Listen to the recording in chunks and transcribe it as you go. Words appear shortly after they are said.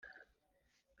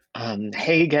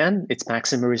Hey again, it's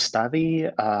Maxim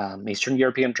Rustavi, Eastern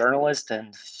European journalist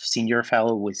and senior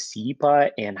fellow with SIPA,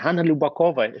 and Hanna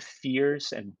Lubakova, a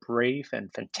fierce and brave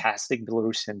and fantastic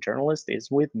Belarusian journalist,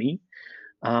 is with me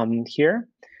here.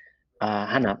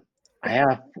 Hanna, I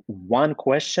have one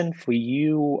question for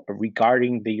you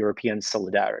regarding the European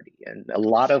solidarity. And a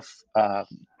lot of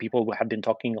people have been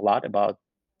talking a lot about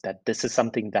that this is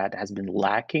something that has been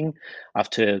lacking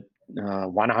after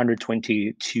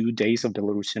 122 days of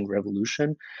Belarusian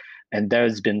revolution. And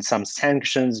there's been some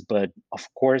sanctions, but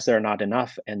of course they're not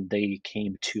enough and they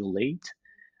came too late.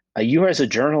 You as a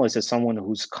journalist, as someone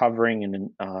who's covering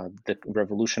the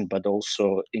revolution, but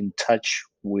also in touch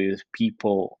with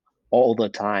people all the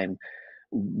time,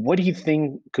 what do you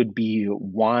think could be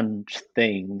one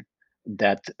thing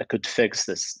that could fix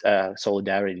this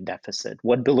solidarity deficit?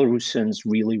 What Belarusians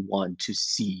really want to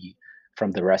see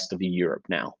from the rest of Europe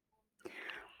now?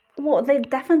 Well, they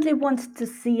definitely want to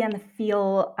see and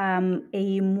feel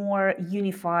a more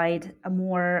unified, a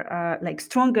more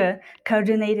stronger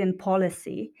coordinating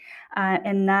policy.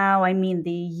 And now, I mean the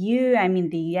EU, I mean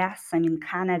the US, I mean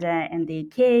Canada and the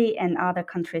UK and other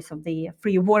countries of the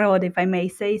free world, if I may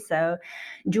say so.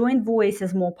 Joint voice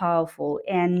is more powerful,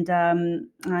 and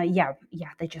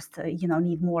they just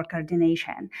need more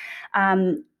coordination.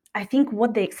 I think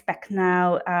what they expect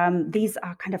now, these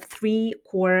are kind of three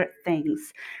core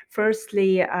things.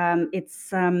 Firstly, it's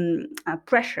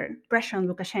pressure on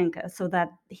Lukashenko so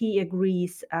that he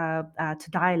agrees to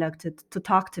dialogue, to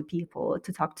talk to people,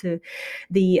 to talk to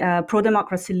the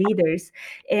pro-democracy leaders.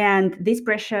 And this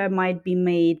pressure might be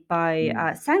made by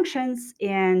sanctions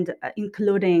and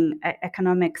including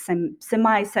economic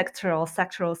sectoral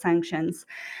sanctions,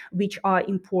 which are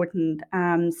important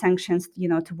sanctions,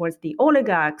 towards the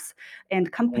oligarchs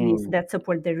and companies Mm. that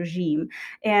support the regime.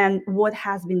 And what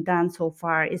has been done so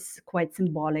far is quite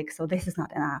symbolic. So this is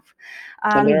not enough.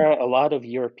 And there Um, are a lot of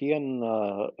European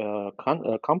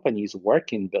companies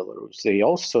working in Belarus. They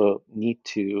also need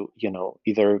to,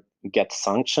 either get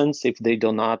sanctions if they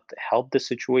do not help the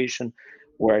situation,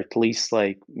 or at least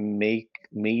like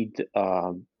made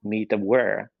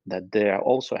aware that they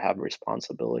also have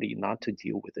responsibility not to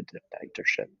deal with the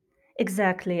dictatorship.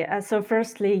 Exactly. So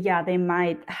firstly, yeah, they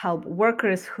might help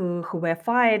workers who were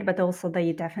fired, but also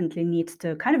they definitely need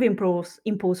to kind of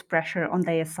impose pressure on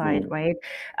their side, Mm. right?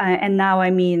 And now,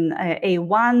 I mean,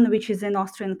 A1, which is an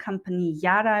Austrian company,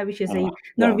 Yara, which is a Yeah.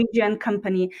 Norwegian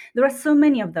company. There are so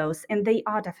many of those, and they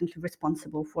are definitely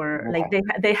responsible for, like, Okay.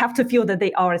 they have to feel that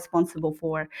they are responsible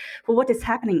for what is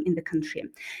happening in the country. So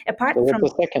Apart that's from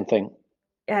the second thing.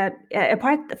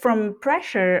 apart from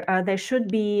pressure, there should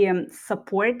be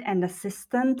support and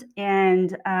assistance,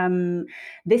 and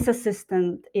this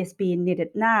assistance is being needed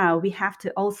now. We have to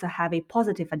also have a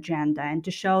positive agenda and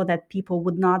to show that people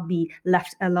would not be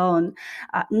left alone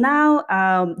now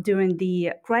during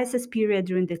the crisis period,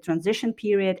 during the transition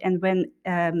period, and when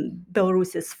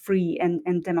Belarus is free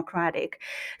and democratic.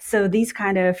 So these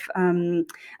kind of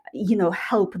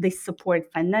help, they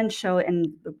support financial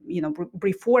and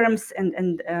reforms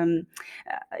and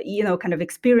kind of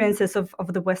experiences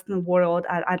of the Western world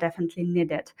are definitely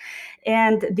needed.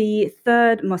 And the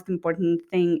third most important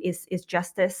thing is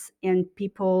justice, and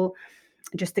people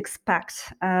just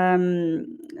expect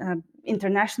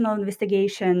international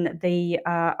investigation. They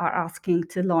are asking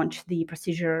to launch the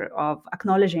procedure of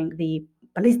acknowledging the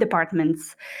police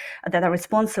departments that are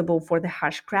responsible for the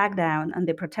harsh crackdown on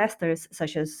the protesters,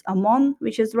 such as OMON,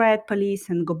 which is Riot Police,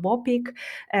 and Gobopik,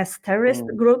 as terrorist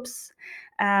Mm. groups.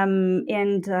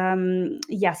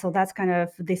 So that's kind of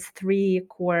these three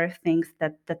core things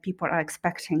that people are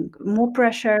expecting: more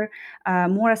pressure,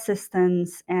 more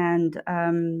assistance, and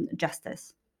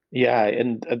justice. Yeah,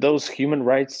 and those human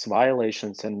rights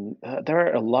violations, and there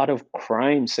are a lot of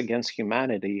crimes against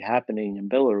humanity happening in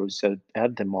Belarus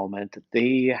at the moment.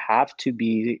 They have to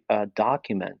be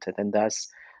documented, and thus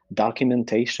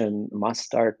documentation must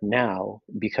start now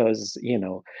because,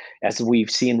 as we've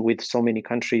seen with so many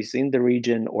countries in the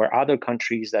region or other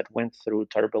countries that went through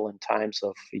turbulent times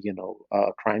of,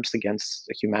 crimes against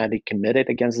humanity committed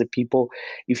against the people,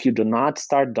 if you do not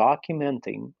start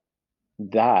documenting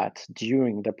that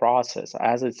during the process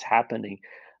as it's happening,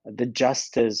 the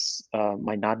justice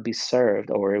might not be served,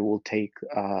 or it will take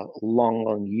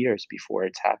long years before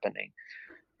it's happening.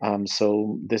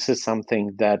 So this is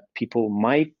something that people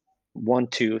might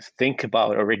want to think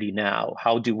about already now.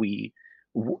 How do we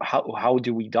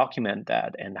document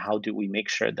that, and how do we make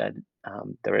sure that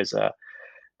there is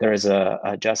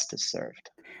a justice served?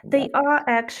 Yeah. They are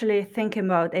actually thinking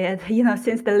about it. You know,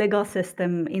 since the legal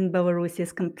system in Belarus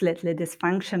is completely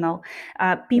dysfunctional,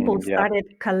 people Yeah.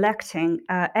 started collecting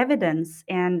evidence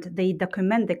and they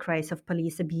document the case of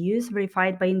police abuse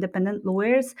verified by independent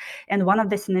lawyers. And one of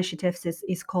these initiatives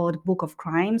is called Book of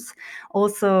Crimes.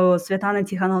 Also, Svetlana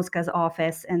Tikhanovskaya's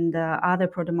office and other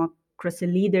pro-democracy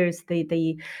leaders,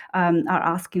 they are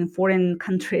asking foreign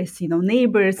countries, you know,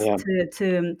 neighbors Yeah.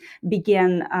 to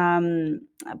begin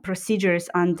procedures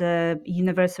under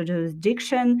universal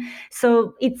jurisdiction.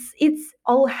 So it's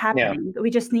all Yeah. happening. We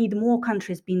just need more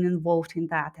countries being involved in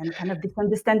that and kind of this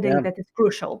understanding Yeah. that is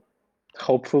crucial.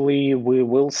 Hopefully, we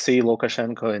will see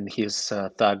Lukashenko and his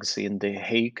thugs in the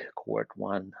Hague court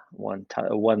one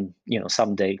time,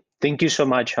 someday. Thank you so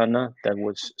much, Hannah. That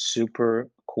was super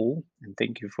cool, and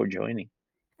thank you for joining.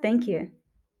 Thank you.